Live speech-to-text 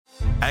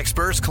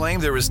Experts claim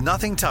there is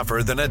nothing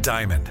tougher than a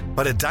diamond.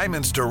 But at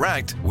Diamonds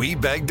Direct, we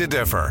beg to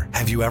differ.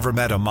 Have you ever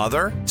met a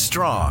mother?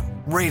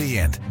 Strong,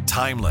 radiant,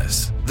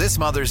 timeless. This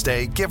Mother's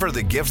Day, give her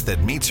the gift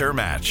that meets her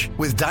match.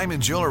 With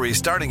diamond jewelry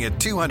starting at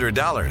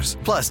 $200.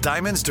 Plus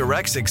Diamonds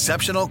Direct's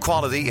exceptional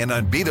quality and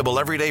unbeatable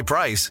everyday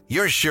price,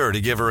 you're sure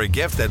to give her a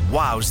gift that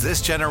wows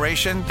this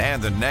generation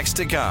and the next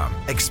to come.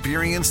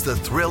 Experience the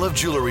thrill of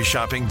jewelry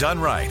shopping done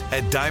right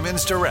at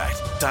Diamonds Direct.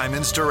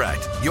 Diamonds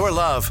Direct. Your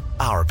love,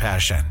 our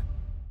passion.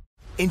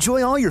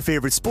 Enjoy all your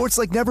favorite sports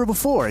like never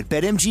before at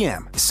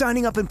BetMGM.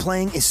 Signing up and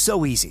playing is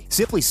so easy.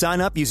 Simply sign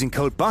up using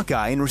code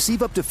Buckeye and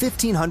receive up to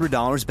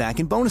 $1,500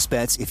 back in bonus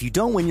bets if you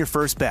don't win your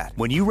first bet.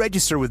 When you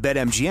register with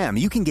BetMGM,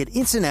 you can get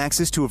instant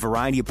access to a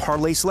variety of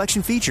parlay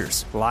selection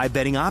features, live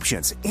betting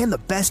options, and the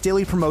best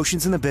daily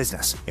promotions in the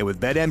business. And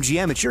with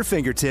BetMGM at your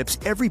fingertips,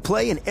 every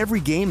play and every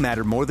game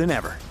matter more than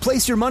ever.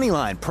 Place your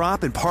moneyline,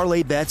 prop, and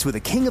parlay bets with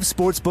the king of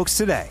sportsbooks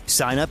today.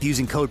 Sign up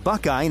using code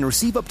Buckeye and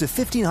receive up to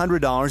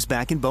 $1,500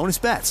 back in bonus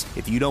bets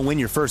if you don't win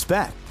your first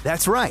bet.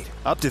 That's right,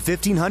 up to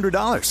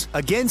 $1,500.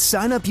 Again,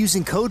 sign up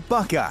using code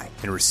Buckeye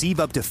and receive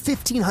up to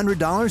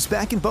 $1,500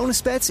 back in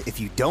bonus bets if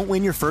you don't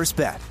win your first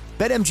bet.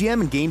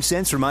 BetMGM and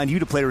GameSense remind you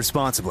to play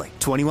responsibly.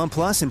 21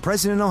 plus and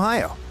present in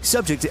Ohio.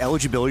 Subject to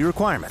eligibility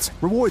requirements.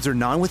 Rewards are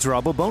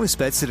non-withdrawable bonus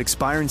bets that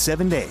expire in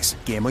 7 days.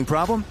 Gambling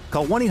problem?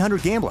 Call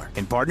 1-800-GAMBLER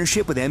in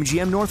partnership with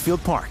MGM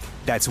Northfield Park.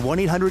 That's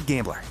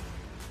 1-800-GAMBLER.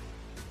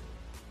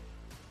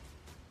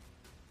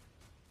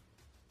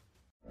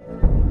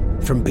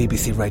 From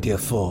BBC Radio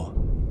 4,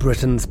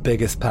 Britain's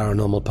biggest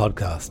paranormal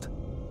podcast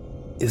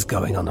is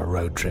going on a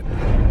road trip.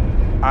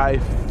 I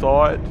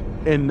thought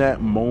in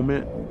that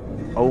moment,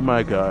 oh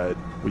my God,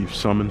 we've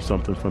summoned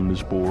something from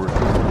this board.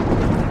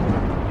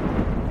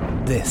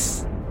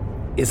 This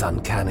is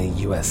Uncanny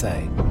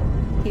USA.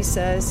 He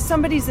says,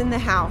 somebody's in the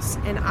house,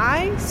 and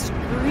I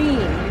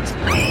screamed.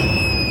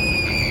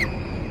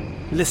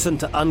 Listen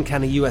to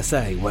Uncanny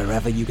USA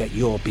wherever you get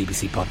your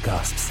BBC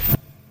podcasts,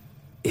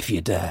 if you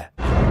dare.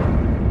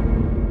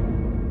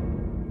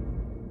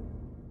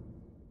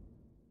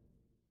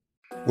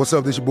 What's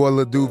up, this your boy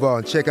Lil Duval,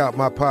 and check out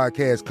my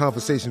podcast,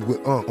 Conversations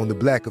with Unc, on the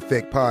Black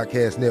Effect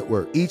Podcast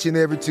Network. Each and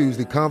every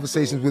Tuesday,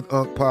 Conversations with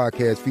Unc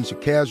podcast feature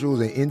casuals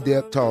and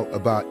in-depth talk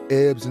about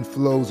ebbs and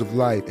flows of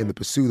life and the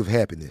pursuit of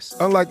happiness.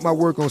 Unlike my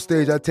work on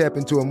stage, I tap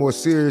into a more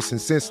serious and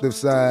sensitive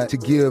side to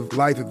give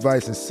life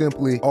advice and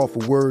simply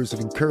offer words of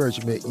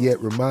encouragement, yet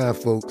remind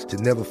folks to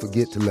never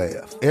forget to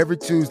laugh. Every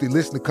Tuesday,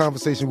 listen to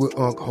Conversations with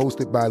Unc,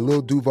 hosted by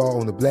Lil Duval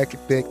on the Black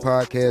Effect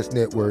Podcast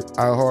Network,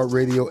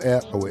 iHeartRadio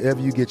app, or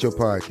wherever you get your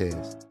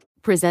podcasts.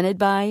 Presented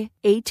by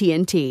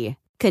AT&T.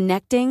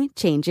 Connecting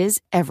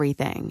changes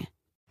everything.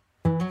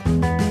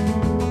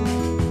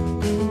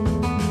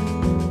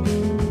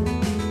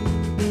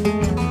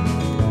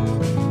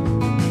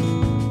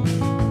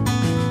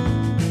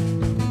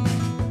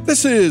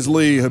 This is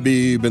Lee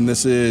Habib, and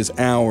this is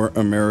Our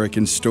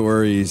American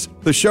Stories,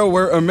 the show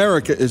where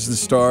America is the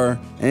star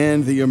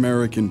and the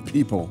American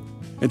people.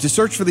 And to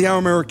search for the Our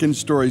American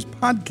Stories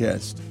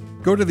podcast,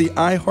 go to the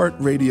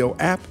iHeartRadio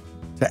app,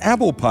 to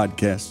Apple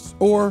Podcasts,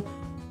 or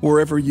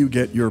wherever you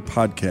get your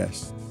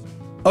podcasts.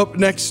 Up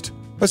next,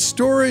 a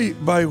story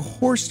by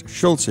Horst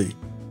Schulze,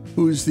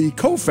 who's the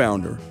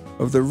co-founder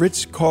of the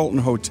Ritz-Carlton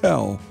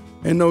Hotel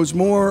and knows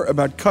more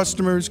about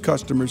customers,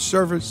 customer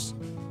service,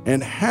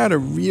 and how to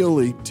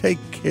really take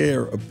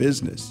care of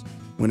business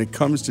when it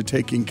comes to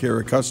taking care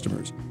of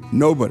customers.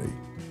 Nobody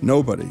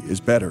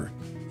is better.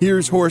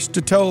 Here's Horst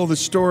to tell the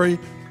story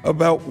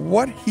about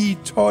what he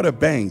taught a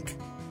bank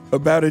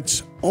about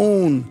its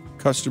own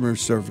customer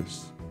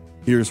service.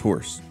 Here's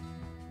Horst.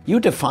 You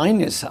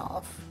define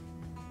yourself.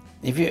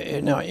 If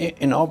you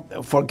know,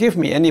 forgive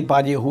me,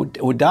 anybody who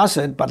does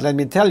it, but let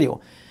me tell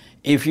you,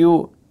 if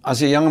you,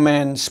 as a young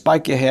man,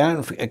 spike your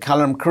hair and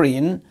color them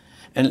green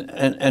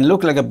and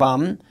look like a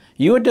bum,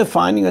 you're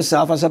defining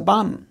yourself as a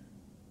bum.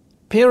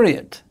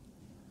 Period.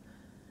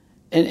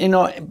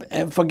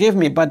 And forgive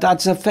me, but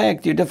that's a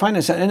fact. You define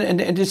yourself,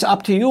 and it's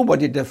up to you what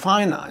you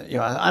define.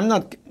 I'm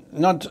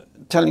not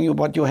telling you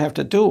what you have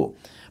to do.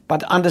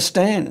 But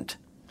understand,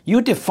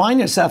 you define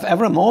yourself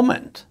every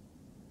moment.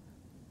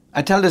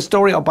 I tell the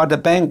story about the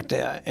bank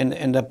there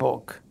in the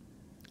book.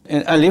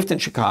 And I lived in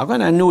Chicago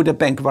and I knew the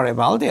bank very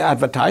well. They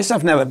advertised.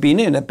 I've never been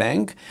in a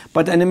bank,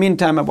 but in the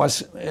meantime I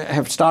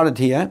have started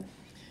here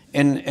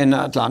in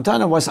Atlanta,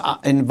 and I was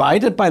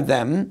invited by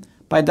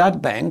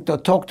that bank, to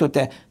talk to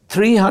the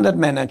 300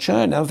 manager,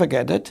 I'll never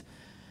forget it,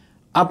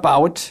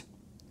 about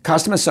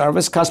customer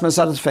service, customer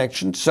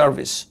satisfaction,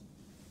 service.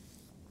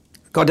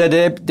 Got there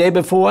the day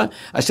before.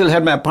 I still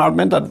had my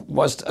apartment.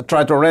 I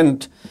tried to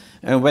rent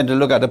and went to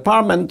look at the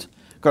apartment,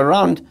 go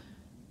around.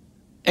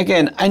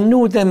 Again, I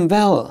knew them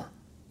well.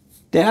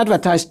 They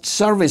advertised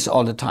service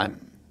all the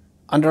time.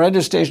 On the radio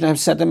station, I've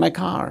sat in my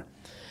car.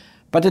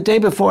 But the day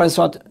before, I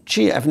thought,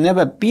 gee, I've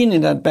never been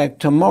in that bank.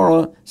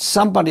 Tomorrow,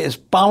 somebody is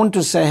bound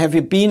to say, have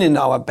you been in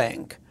our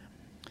bank?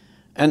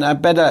 And I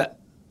better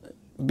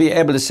be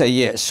able to say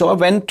yes. So I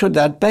went to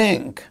that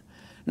bank.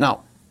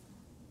 Now,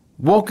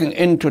 walking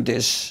into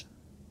this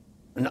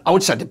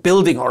outside the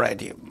building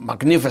already,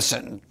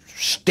 magnificent,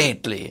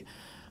 stately.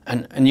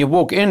 And you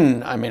walk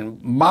in,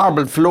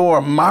 marble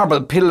floor,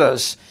 marble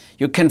pillars.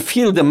 You can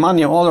feel the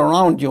money all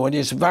around you. It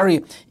is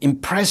very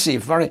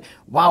impressive, very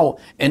wow.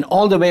 And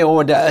all the way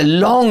over there, a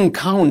long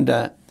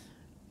counter,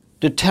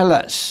 the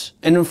tellers,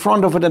 and in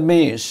front of the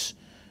maze.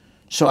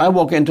 So I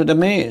walk into the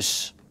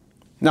maze.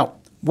 Now,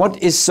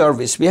 what is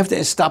service? We have to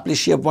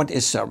establish here what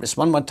is service.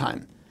 One more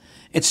time.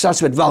 It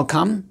starts with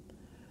welcome,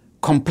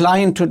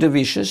 complying to the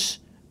wishes,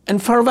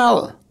 and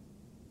farewell.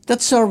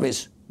 That's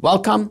service.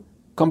 Welcome,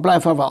 comply,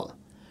 farewell.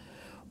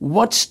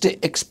 What's the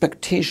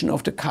expectation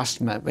of the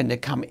customer when they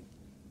come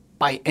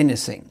buy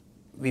anything?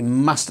 We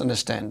must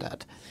understand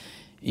that.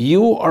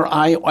 You or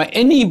I or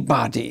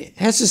anybody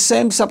has the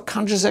same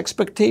subconscious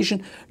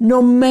expectation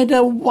no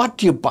matter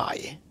what you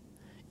buy.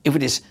 If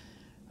it is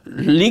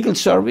legal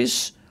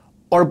service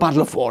or a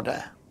bottle of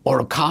water or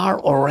a car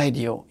or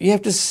radio, you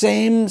have the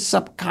same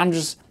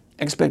subconscious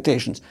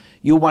expectations.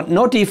 You want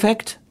no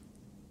defect.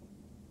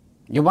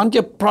 You want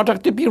your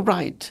product to be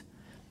right.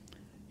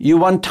 You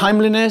want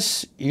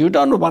timeliness. You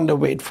don't want to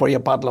wait for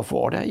your bottle of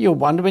water. You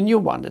want it when you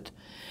want it.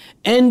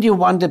 And you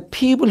want the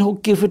people who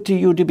give it to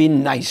you to be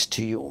nice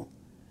to you.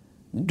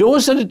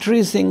 Those are the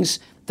three things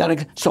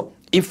that so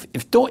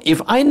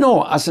if I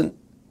know as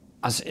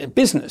a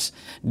business,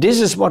 this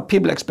is what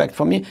people expect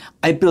from me,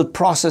 I build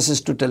processes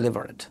to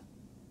deliver it.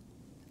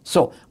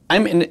 So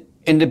I'm in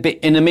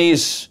the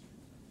maze.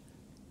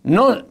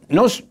 Not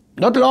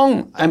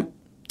long. I'm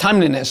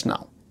timeliness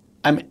now.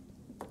 I'm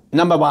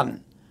number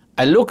one.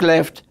 I look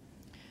left,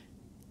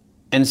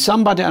 and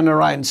somebody on the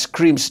right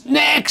screams,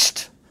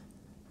 "Next!"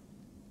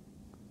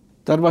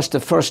 That was the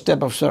first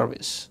step of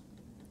service.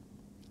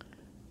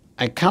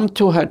 I come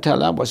to her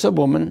teller, was a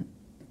woman.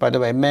 By the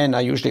way, men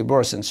are usually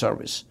worse in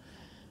service.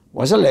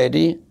 Was a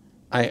lady.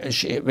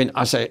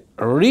 As I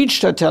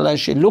reached her teller,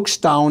 she looks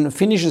down,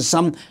 finishes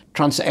some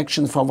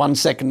transaction for 1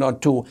 second or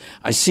two.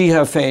 I see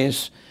her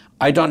face.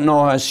 I don't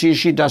know her.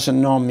 She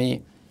doesn't know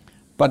me.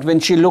 But when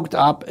she looked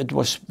up, it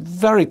was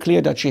very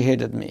clear that she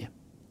hated me.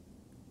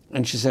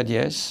 And she said,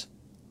 yes.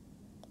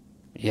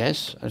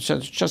 Yes. I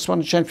said, just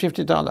want to change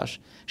 $50.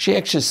 She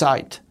actually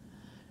sighed.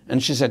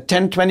 And she said,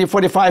 10, 20,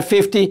 45,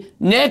 50,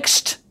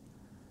 next.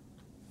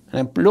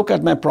 And I look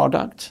at my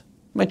product.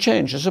 My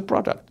change is a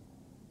product.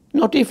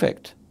 No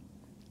defect.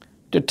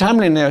 The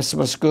timeliness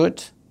was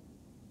good,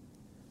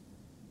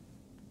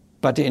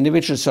 but the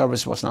individual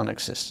service was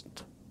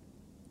non-existent.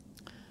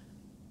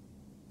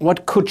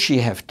 What could she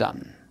have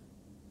done?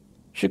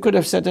 She could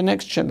have said, the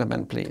next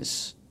gentleman,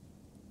 please.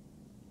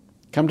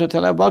 Come to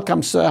tell her,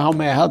 welcome, sir, how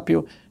may I help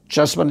you?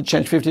 Just want to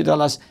change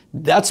 $50.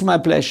 That's my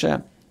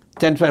pleasure.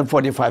 10, 12,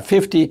 45,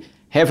 50.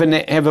 Have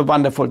a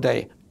wonderful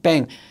day.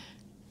 Bang.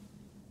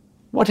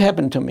 What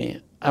happened to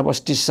me? I was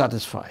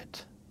dissatisfied.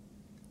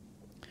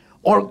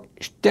 Or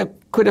there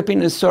could have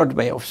been a third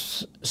way of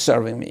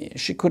serving me.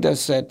 She could have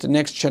said, the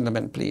next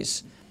gentleman,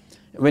 please.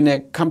 When I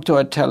come to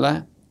a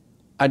teller,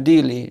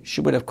 ideally, she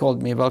would have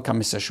called me, welcome,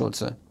 Mr.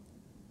 Schulze.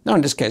 Now,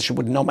 in this case, she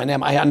wouldn't know my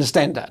name. I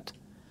understand that.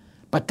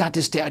 But that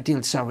is the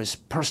ideal service,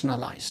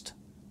 personalized.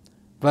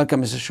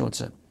 Welcome, Mr.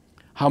 Schulze.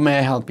 How may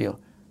I help you?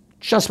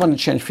 Just want to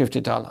change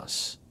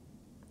 $50.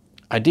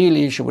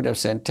 Ideally, she would have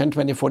said 10,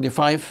 20,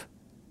 45.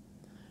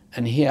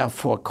 And here are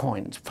 5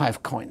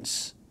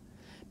 coins.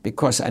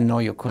 Because I know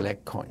you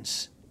collect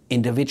coins.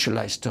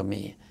 Individualized to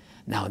me.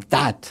 Now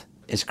that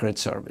is great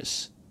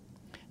service.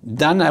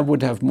 Then I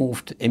would have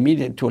moved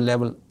immediately to a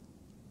level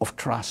of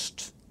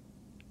trust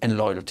and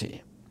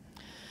loyalty.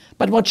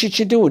 But what did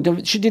she do?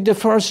 She did the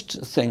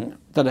first thing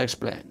that I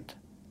explained.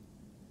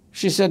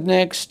 She said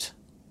next,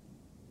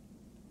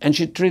 and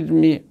she treated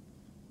me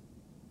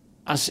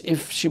as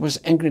if she was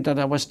angry that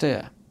I was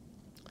there.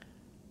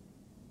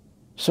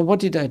 So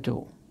what did I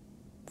do?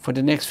 For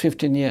the next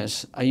 15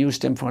 years, I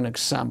used them for an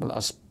example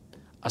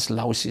as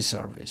lousy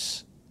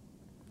service.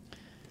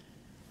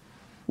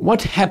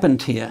 What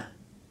happened here?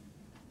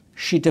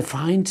 She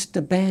defined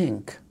the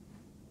bank.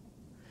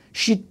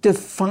 She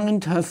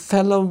defined her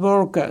fellow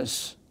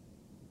workers.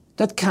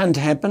 That can't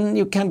happen.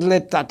 You can't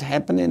let that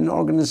happen in an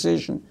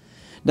organization.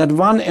 That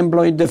one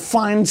employee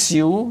defines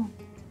you.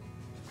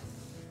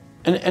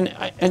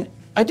 And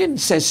I didn't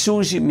say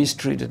Susie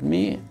mistreated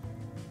me.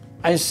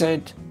 I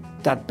said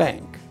that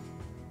bank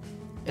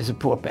is a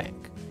poor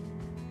bank.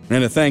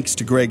 And a thanks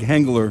to Greg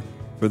Hengler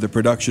for the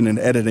production and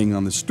editing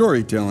on the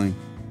storytelling.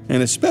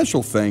 And a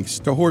special thanks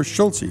to Horst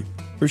Schulze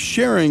for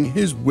sharing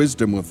his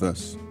wisdom with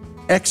us.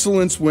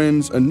 Excellence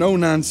Wins, a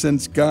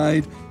no-nonsense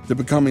guide to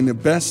becoming the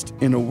best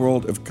in a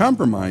world of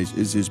compromise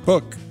is his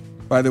book.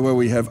 By the way,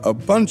 we have a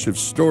bunch of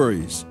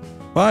stories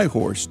by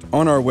Horst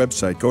on our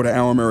website. Go to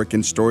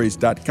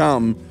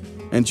ouramericanstories.com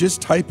and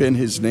just type in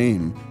his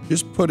name.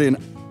 Just put in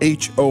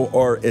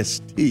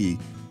HORST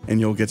and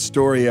you'll get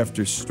story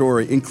after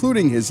story,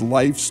 including his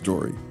life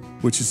story,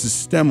 which is a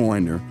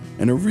stemwinder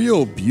and a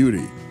real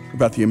beauty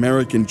about the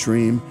American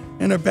dream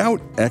and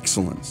about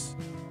excellence.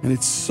 And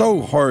it's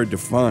so hard to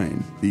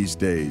find these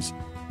days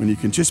when you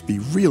can just be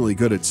really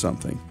good at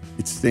something.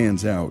 It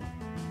stands out.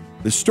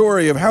 the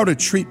story of how to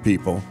treat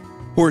people.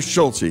 Horst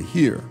Schulze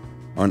here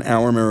on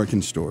Our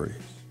American Stories.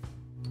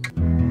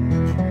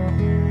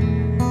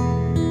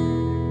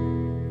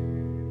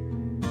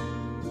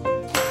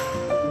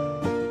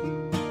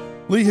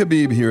 Lee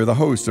Habib here, the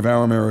host of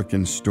Our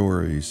American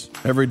Stories.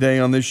 Every day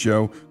on this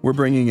show, we're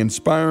bringing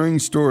inspiring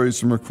stories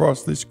from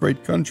across this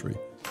great country.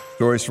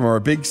 Stories from our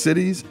big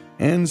cities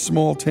and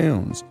small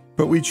towns.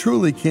 But we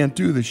truly can't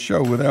do this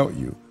show without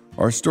you.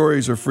 Our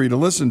stories are free to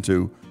listen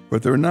to,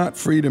 but they're not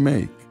free to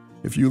make.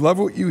 If you love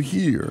what you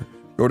hear,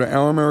 go to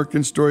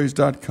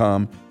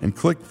OurAmericanStories.com and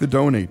click the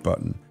donate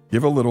button.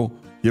 Give a little,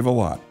 give a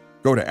lot.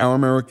 Go to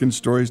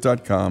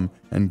OurAmericanStories.com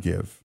and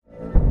give.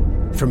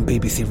 From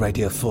BBC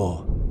Radio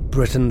 4,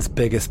 Britain's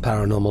biggest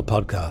paranormal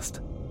podcast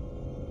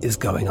is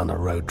going on a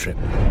road trip.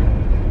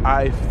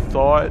 I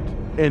thought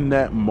in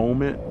that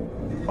moment,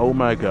 oh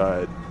my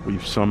God,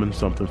 we've summoned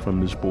something from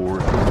this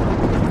board.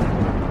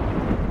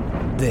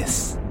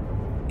 This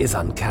is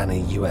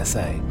Uncanny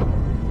USA.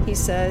 He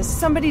says,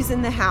 somebody's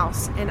in the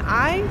house, and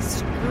I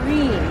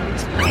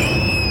screamed.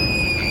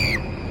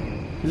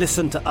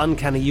 Listen to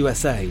Uncanny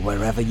USA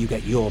wherever you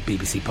get your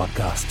BBC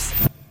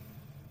podcasts,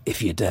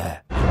 if you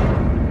dare.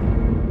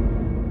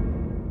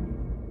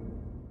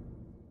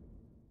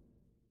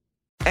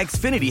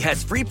 Xfinity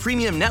has free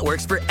premium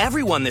networks for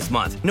everyone this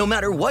month, no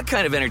matter what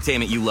kind of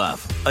entertainment you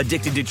love.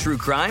 Addicted to true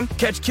crime?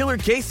 Catch killer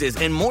cases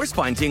and more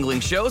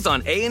spine-tingling shows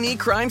on A&E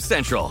Crime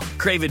Central.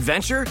 Crave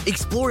adventure?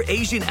 Explore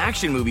Asian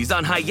action movies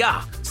on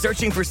Hi-Ya.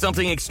 Searching for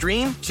something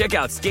extreme? Check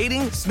out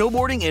skating,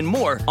 snowboarding, and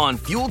more on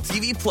Fuel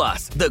TV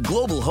Plus, the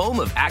global home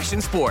of action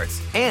sports.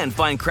 And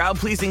find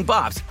crowd-pleasing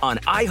bops on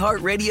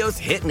iHeartRadio's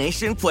Hit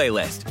Nation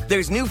playlist.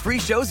 There's new free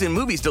shows and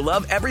movies to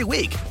love every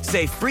week.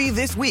 Say free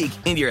this week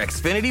in your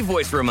Xfinity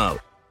voice remote.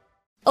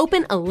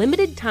 Open a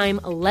limited-time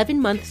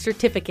 11-month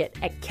certificate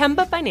at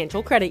Kemba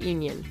Financial Credit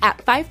Union. At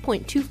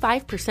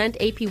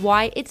 5.25%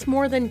 APY, it's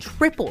more than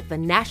triple the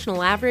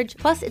national average,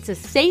 plus it's a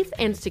safe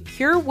and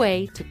secure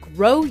way to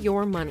grow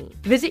your money.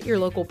 Visit your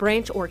local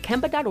branch or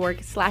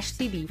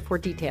kemba.org/CD for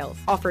details.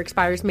 Offer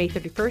expires May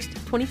 31st,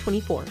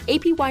 2024.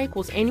 APY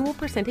equals annual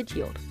percentage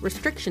yield.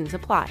 Restrictions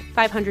apply.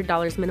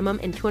 $500 minimum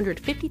and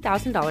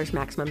 $250,000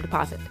 maximum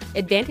deposit.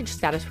 Advantage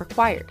status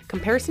required.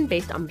 Comparison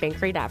based on bank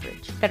rate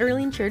average.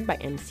 Federally insured by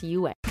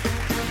NCUA.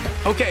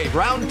 Okay,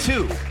 round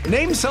two.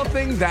 Name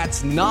something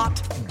that's not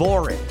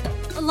boring.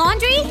 A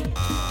laundry?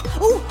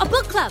 Ooh, a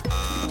book club.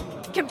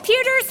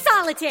 Computer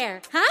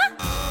solitaire, huh?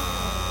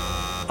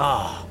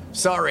 Ah,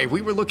 sorry,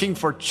 we were looking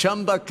for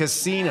Chumba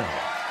Casino.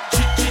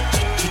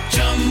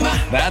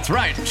 That's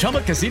right,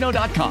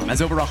 ChumbaCasino.com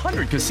has over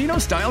 100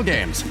 casino-style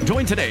games.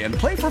 Join today and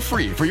play for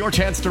free for your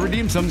chance to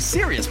redeem some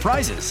serious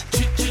prizes.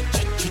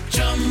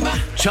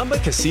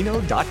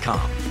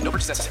 ChumbaCasino.com. No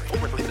purchase necessary.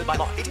 Void where prohibited by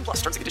law.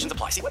 18+ terms and conditions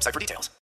apply. See website for details.